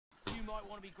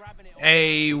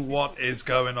Hey, what is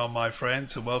going on, my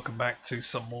friends? And welcome back to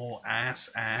some more Ass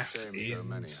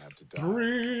in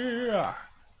 3.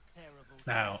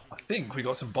 Now, I think we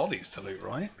got some bodies to loot,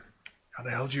 right? How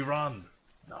the hell do you run?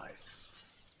 Nice.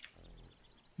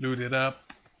 Loot it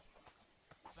up.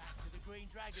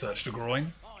 Search the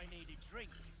groin.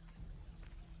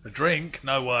 A drink?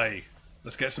 No way.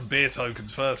 Let's get some beer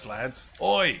tokens first, lads.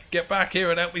 Oi, get back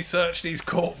here and help me search these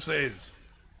corpses.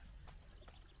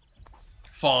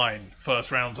 Fine.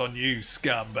 First round's on you,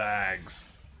 scumbags.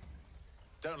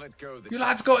 Don't let go of the you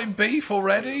lads got in beef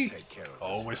already?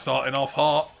 Oh, we're starting off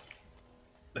hot.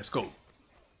 Let's go.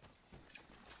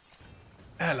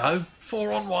 Hello.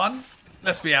 4 on 1.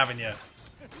 Let's be having you.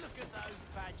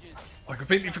 I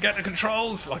completely forget the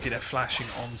controls. Lucky they're flashing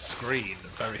on screen.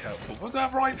 Very helpful. Was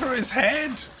that right through his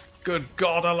head? Good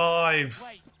God alive.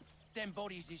 Wait, them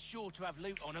bodies is sure to have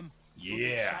loot on them.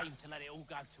 Yeah. Shame to let it all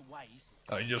go to waste.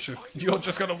 Oh, you're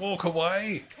just going to walk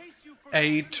away?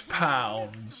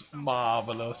 £8.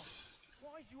 Marvellous.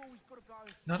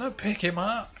 No, don't pick him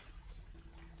up.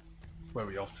 Where are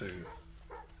we off to?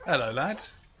 Hello, lad.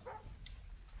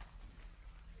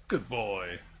 Good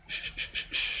boy.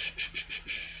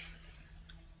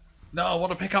 No, I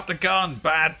want to pick up the gun.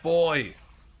 Bad boy.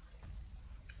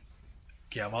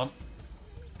 Come on.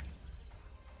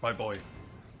 My boy.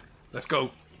 Let's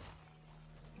go.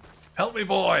 Help me,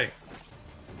 boy.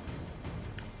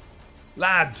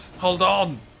 Lads, hold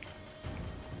on.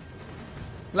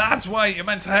 Lads, wait. You're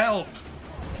meant to help.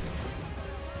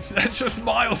 They're just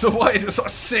miles away. There's like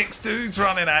 6 dudes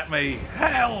running at me.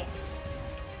 Help.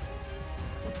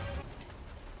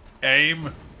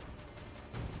 Aim.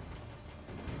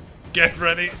 Get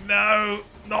ready. No,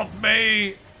 not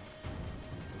me.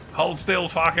 Hold still,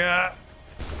 fucker.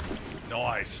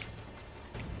 Nice.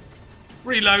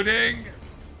 Reloading.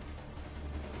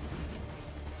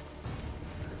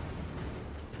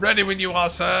 Ready when you are,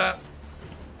 sir.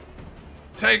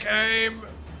 Take aim.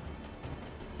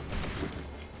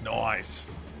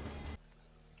 Nice.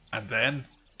 And then?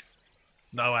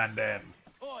 No and then.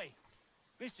 Oi,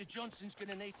 Mr. Johnson's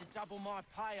gonna need to double my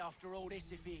pay after all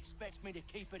this if he expects me to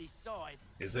keep at his side.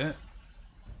 Is it?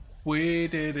 We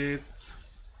did it.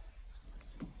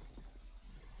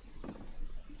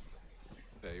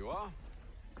 There you are.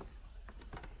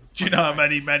 Do you know how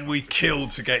many men we killed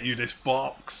to get you this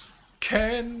box?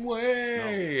 Can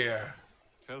we? No.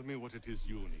 Tell me what it is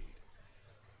you need.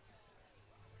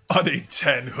 I need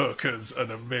 10 hookers and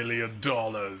 $1 million. Do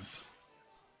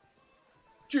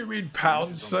you mean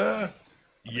pounds, sir?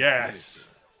 Yes.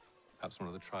 Perhaps one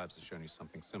of the tribes has shown you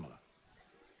something similar.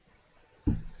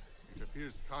 It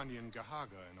appears Kanyan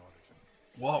Gahaga in origin.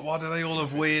 What? Why do they all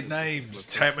have weird names?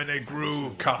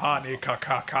 Temenegru, Kahani,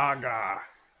 Kakakaga.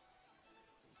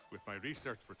 With my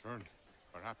research returned,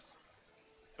 perhaps.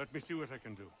 Let me see what I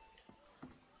can do.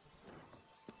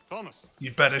 Thomas.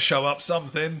 You'd better show up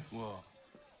something. What?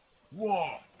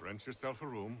 What? Rent yourself a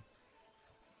room.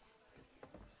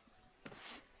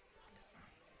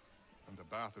 And a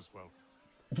bath as well.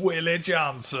 Willie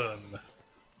Johnson.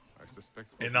 I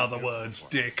suspect. In other words,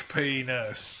 Dick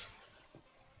Penis.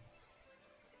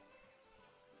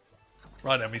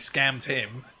 Right then, we scammed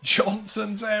him.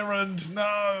 Johnson's errand,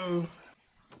 no!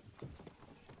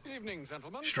 Evening,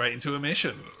 gentlemen. Straight into a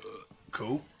mission.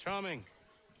 Cool. Charming.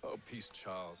 Oh, peace,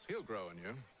 Charles. He'll grow on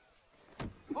you.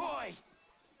 Oi,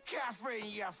 Catherine,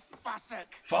 you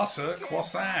fussock. Fussock?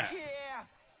 What's that? Here.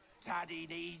 Daddy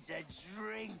needs a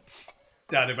drink.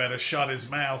 Daddy better shut his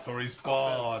mouth or he's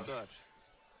barred.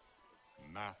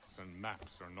 Maths and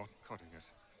maps are not cutting it.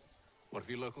 What of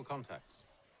your local contacts?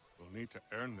 We'll need to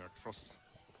earn their trust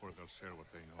before they'll share what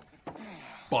they know.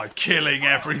 By killing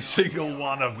every single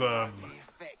one of them.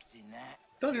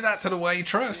 Don't do that to the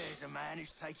waitress. There's a man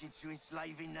who's taken to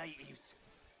enslaving natives.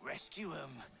 Rescue them,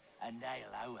 and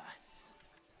they'll owe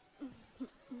us.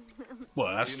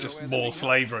 Well, that's just more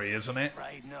slavery, isn't it?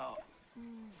 Afraid not.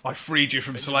 I freed you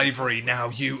from slavery,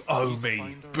 now you owe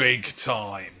me big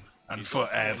time and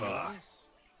forever.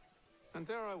 And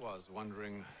there I was,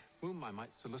 wondering whom I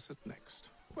might solicit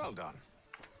next. Well done.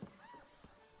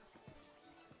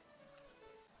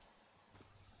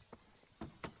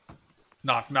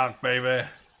 Knock, knock, baby.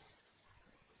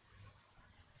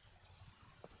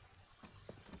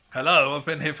 Hello, I've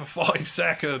been here for 5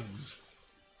 seconds.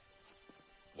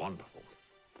 Wonderful.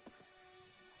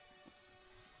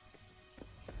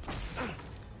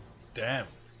 Damn.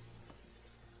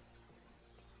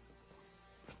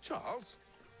 Charles?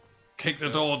 Kick the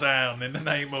door down in the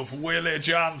name of Willie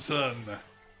Johnson.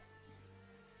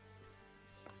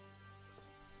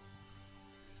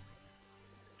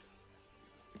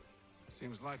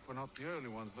 Seems like we're not the only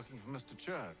ones looking for Mr.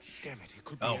 Church. Damn it, he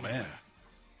could be Oh, anywhere. man.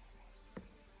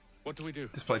 What do we do?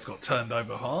 This place got turned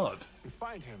over hard. We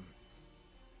find him.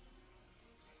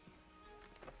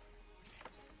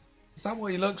 Is that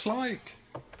what he looks like?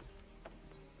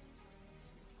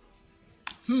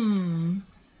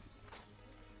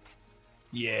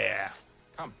 Yeah.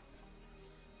 Come.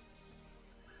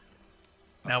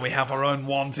 Now we have our own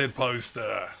wanted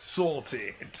poster.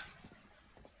 Sorted.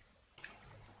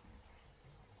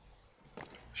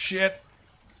 Shit.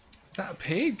 Is that a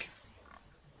pig?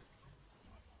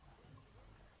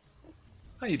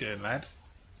 How you doing, lad?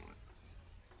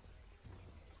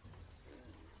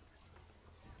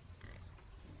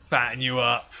 Fatten you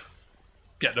up.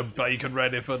 Get the bacon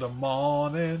ready for the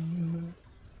morning.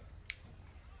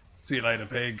 See you later,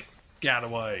 pig. Get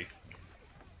away.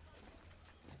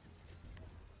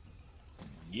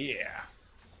 Yeah.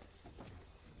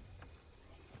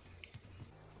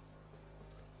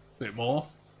 Bit more.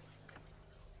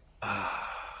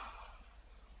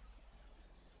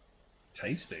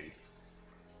 Tasty.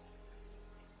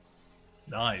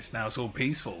 Nice. Now it's all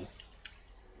peaceful.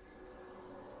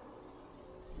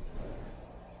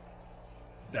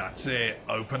 That's it.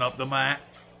 Open up the map.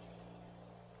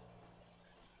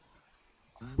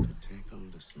 Time to take a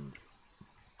listen.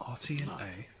 RT and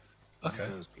A. Okay. One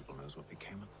of those people knows what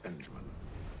became of Benjamin.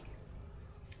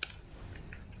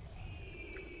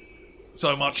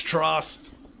 So much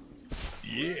trust.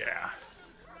 Yeah.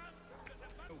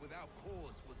 Without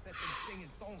cause was set them singing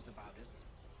songs about us.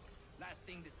 Last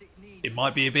thing the city needs. It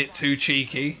might be a bit too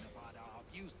cheeky. About our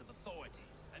abuse of authority.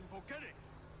 And forget it.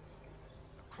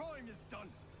 The crime is done.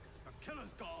 The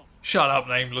killer's gone. Shut up,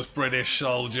 nameless British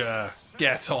soldier.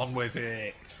 Get on with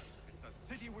it. If the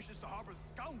city wishes to harbor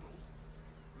scoundrels,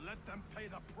 let them pay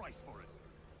the price for it.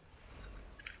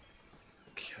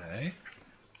 Okay.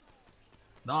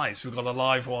 Nice, we've got a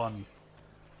live one.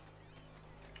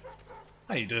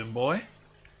 How you doing, boy? I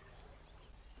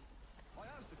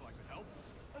asked if I could help,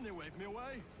 and they waved me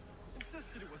away.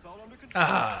 Insisted it was all under control.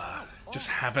 Ah, just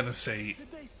having a seat.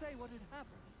 Did they say what had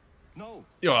happened? No,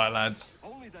 You alright, lads?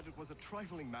 only that it was a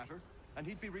trifling matter, and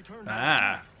he'd be returned.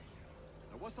 Ah,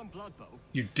 There was some blood, though.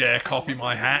 you dare copy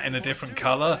my hat in a different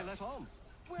colour? They let on.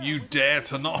 You dare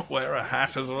to not wear a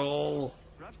hat at all?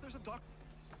 Perhaps there's a doc.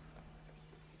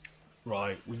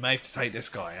 Right, we may have to take this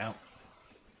guy out.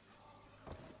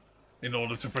 In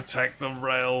order to protect the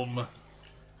realm.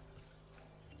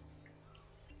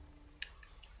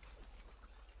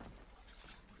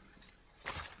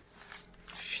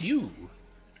 Phew.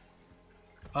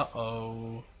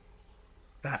 Uh-oh.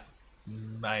 That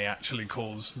may actually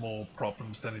cause more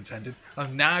problems than intended. Oh,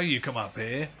 now you come up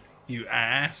here, you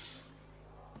ass.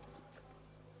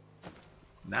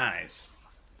 Nice.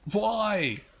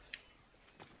 Why?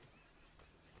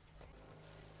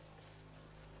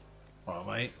 Alright,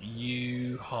 mate.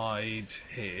 You hide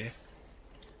here.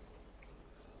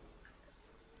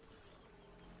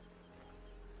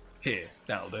 Here,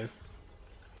 that'll do.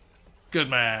 Good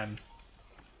man.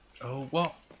 Oh,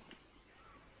 what?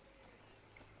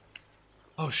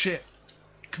 Oh, shit.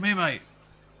 Come here, mate.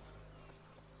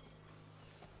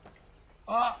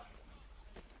 Ah!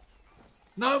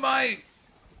 No, mate!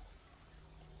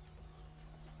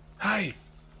 Hey!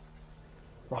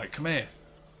 Right, come here.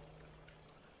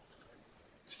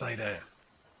 Stay there.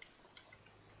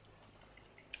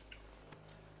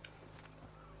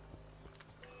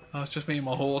 Oh, it's just me and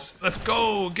my horse. Let's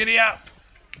go! Giddy up!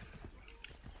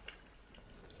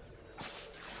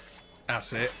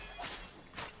 That's it.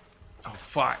 Oh,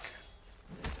 fuck.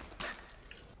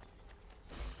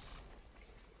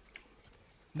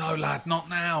 No, lad, not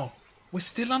now. We're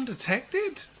still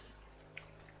undetected?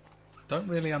 Don't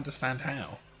really understand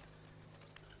how.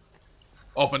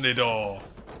 Open the door.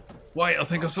 Wait, I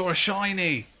think I saw a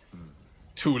shiny.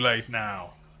 Too late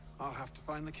now. I'll have to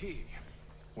find the key.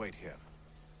 Wait here.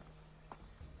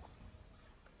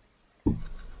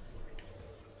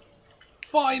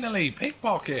 Finally,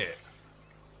 pickpocket.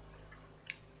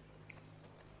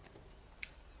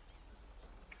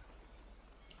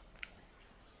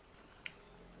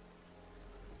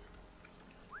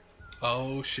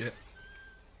 Oh, shit.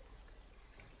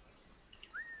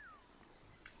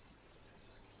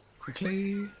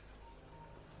 Quickly.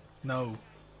 No.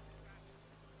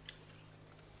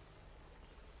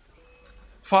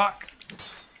 Fuck.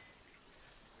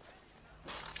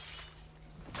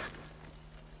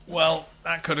 Well,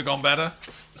 that could have gone better.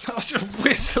 I was just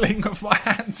whistling with my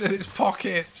hands in his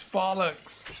pockets.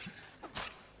 Bollocks.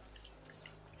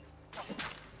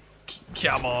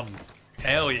 Come on.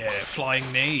 Hell yeah. Flying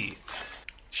knee.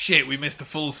 Shit, we missed a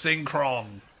full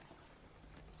synchron.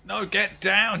 No, get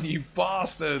down, you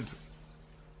bastard!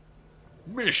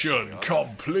 Mission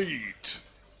complete!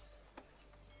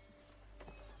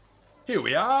 Here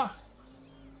we are!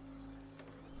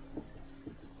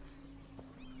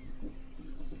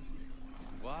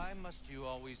 Why must you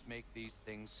always make these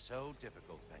things so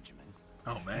difficult, Benjamin?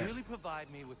 Oh man. Merely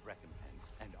provide me with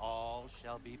recompense, and all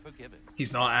shall be forgiven.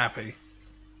 He's not happy.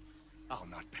 I'll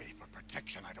not pay for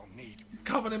protection I don't need. He's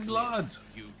covered in blood.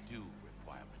 You do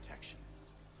require protection.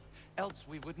 Else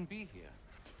we wouldn't be here.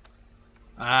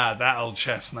 Ah, that old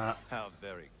chestnut. How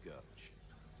very gutch.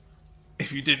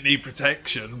 If you didn't need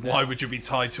protection, why would you be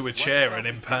tied to a chair and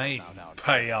in pain?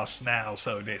 Pay us now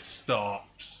so this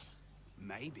stops.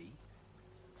 Maybe.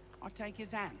 I'll take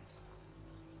his hands.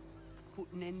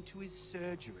 Put an end to his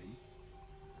surgery.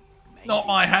 Maybe. Not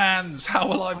my hands! How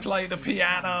will I play the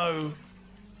piano?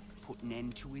 Put an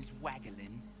end to his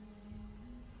waggling.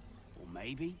 Or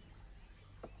maybe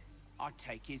I'll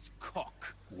take his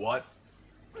cock. What?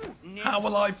 How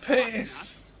will I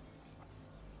piss?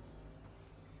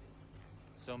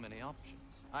 So many options.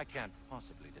 I can't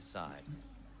possibly decide.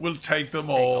 We'll take them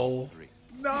all. Three.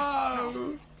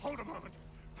 No! Hold a moment.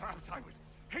 Perhaps I was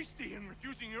hasty in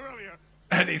refusing you earlier.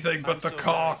 Anything but I'm the so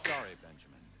cock. very sorry,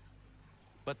 Benjamin.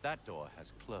 But that door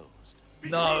has closed.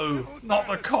 No, not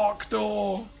the cock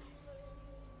door.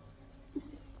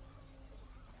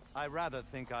 I rather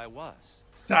think I was.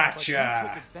 Thatcher. But you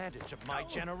took advantage of my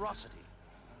generosity.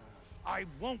 I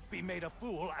won't be made a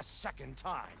fool a second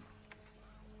time.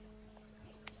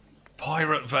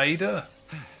 Pirate Vader?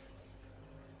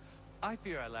 I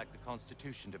fear I lack the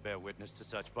constitution to bear witness to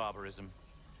such barbarism.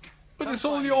 But Come it's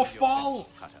all find me your with fault.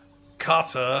 fist, Cutter.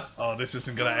 Cutter? Oh, this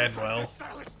isn't going to end well.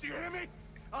 Silas, do you hear me?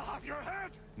 I'll have your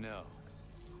head. No.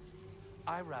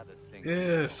 I rather think...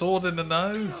 Yeah, sword in the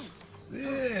nose.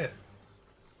 Yeah.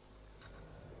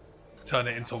 Turn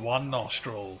it into one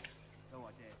nostril. Though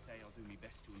I dare say I'll do my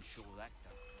best to ensure that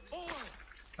done.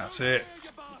 That's it.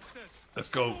 Let's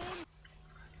go.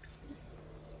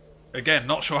 Again,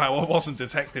 not sure how I wasn't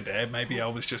detected there. Maybe I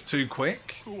was just too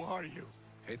quick. Who are you?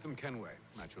 Hatham Kenway,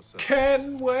 at your service.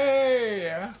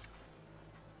 Kenway!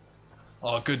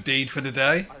 Oh, good deed for the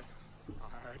day.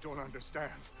 I don't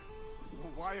understand.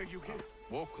 Why are you here?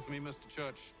 Walk with me, Mr.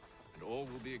 Church, and all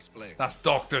will be explained. That's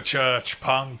Dr. Church,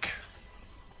 punk.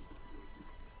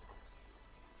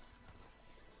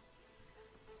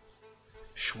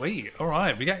 Sweet.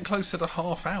 Alright, we're getting close to the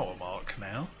half-hour mark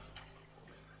now.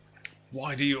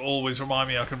 Why do you always remind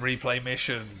me I can replay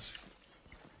missions?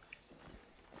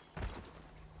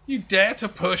 You dare to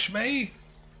push me?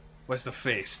 Where's the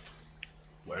fist?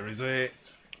 Where is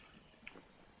it?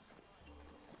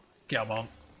 Come on.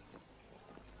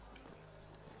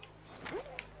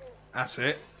 That's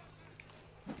it.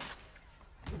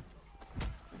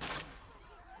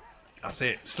 That's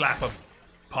it. Slap him.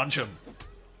 Punch him.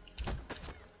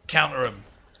 Counter him.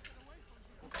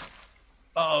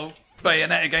 Uh-oh.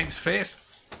 Bayonet against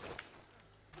fists.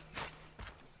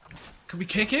 Can we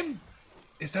kick him?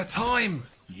 Is there time?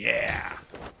 Yeah.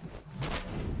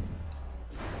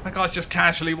 That guy's just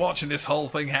casually watching this whole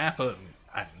thing happen.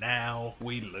 And now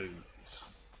we lose.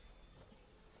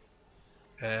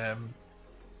 No,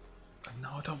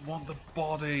 I don't want the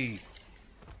body.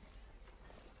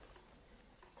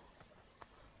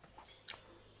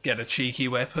 Get a cheeky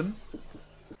weapon.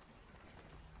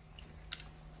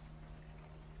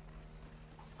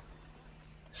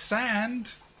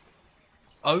 Sand?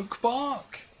 Oak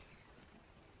bark?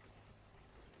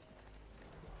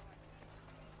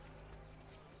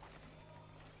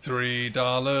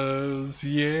 $3,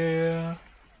 yeah.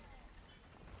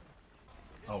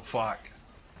 Oh fuck.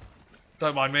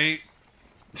 Don't mind me.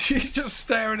 You're just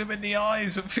staring him in the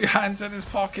eyes with your hands in his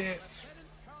pockets.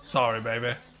 Sorry,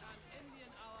 baby.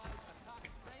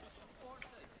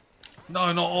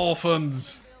 No, not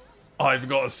orphans. I haven't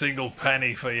got a single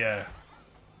penny for you.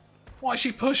 Why is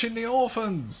she pushing the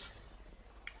orphans?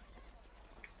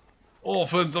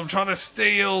 Orphans, I'm trying to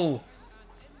steal.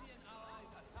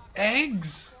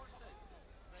 Eggs?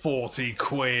 40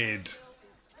 quid.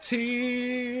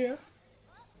 Tea.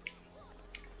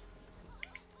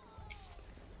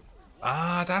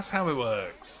 Ah, that's how it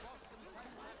works.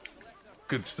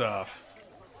 Good stuff.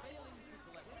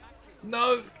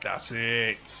 No, that's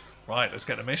it. Right, let's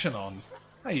get the mission on.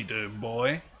 How you doing,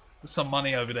 boy? There's some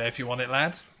money over there if you want it,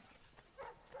 lad.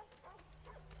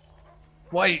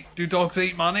 Wait, do dogs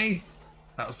eat money?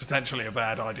 That was potentially a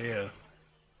bad idea.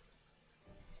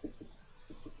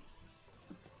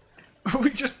 We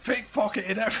just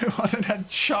pickpocketed everyone and then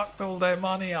chucked all their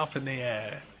money up in the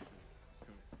air.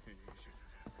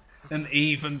 An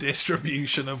even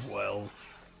distribution of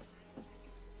wealth.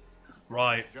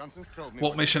 Right. Johnson's told me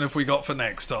What mission have we got for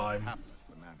next time? Happiness,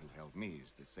 the man who held me,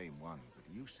 is the same one that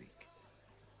you seek.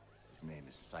 His name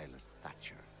is Silas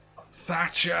Thatcher.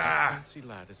 Thatcher! Fancy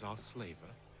lad is our slaver.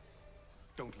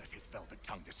 Don't let his velvet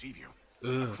tongue deceive you.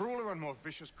 a crueler and more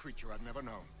vicious creature I've never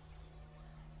known.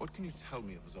 What can you tell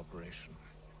me of his operation?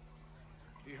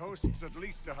 He hosts at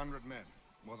least 100 men,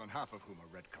 more than half of whom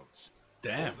are redcoats.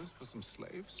 Damn. All this for some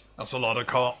slaves? That's a lot of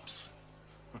cops.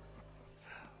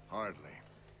 Hardly.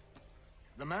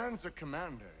 The man's a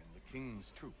commander in the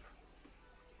king's troop,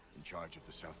 in charge of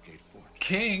the Southgate fort.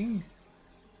 King?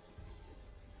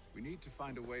 We need to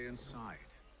find a way inside.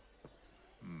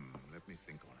 Let me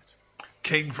think on it.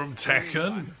 King from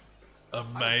Tekken?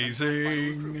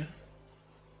 Amazing.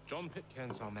 John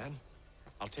Pitcairn's our man.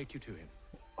 I'll take you to him.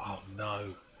 Oh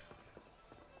no.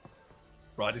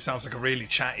 Right, it sounds like a really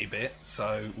chatty bit,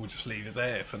 so we'll just leave it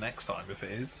there for next time if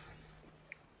it is.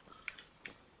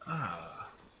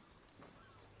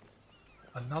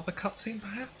 Another cutscene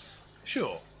perhaps?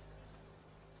 Sure.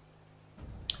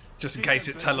 Just in case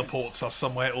it teleports us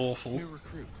somewhere awful. New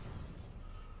recruit.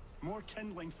 More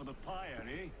kindling for the pyre,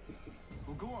 eh?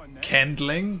 Well, go on then.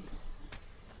 Kendling?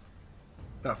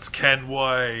 That's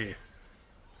Kenway.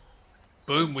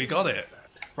 Boom, we got it.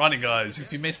 Right, guys,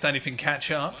 if you missed anything,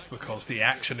 catch up, because the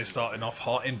action is starting off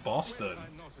hot in Boston.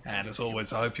 And as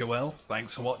always, I hope you're well.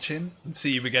 Thanks for watching, and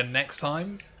see you again next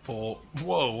time for,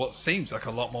 whoa, what seems like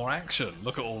a lot more action.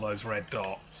 Look at all those red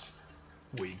dots.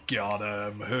 We got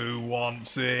 'em. Who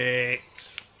wants it?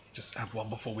 Just have one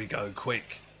before we go,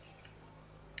 quick.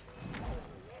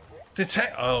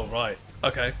 Oh, right.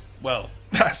 Okay. Well,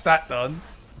 that's that done.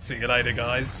 See you later,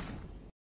 guys.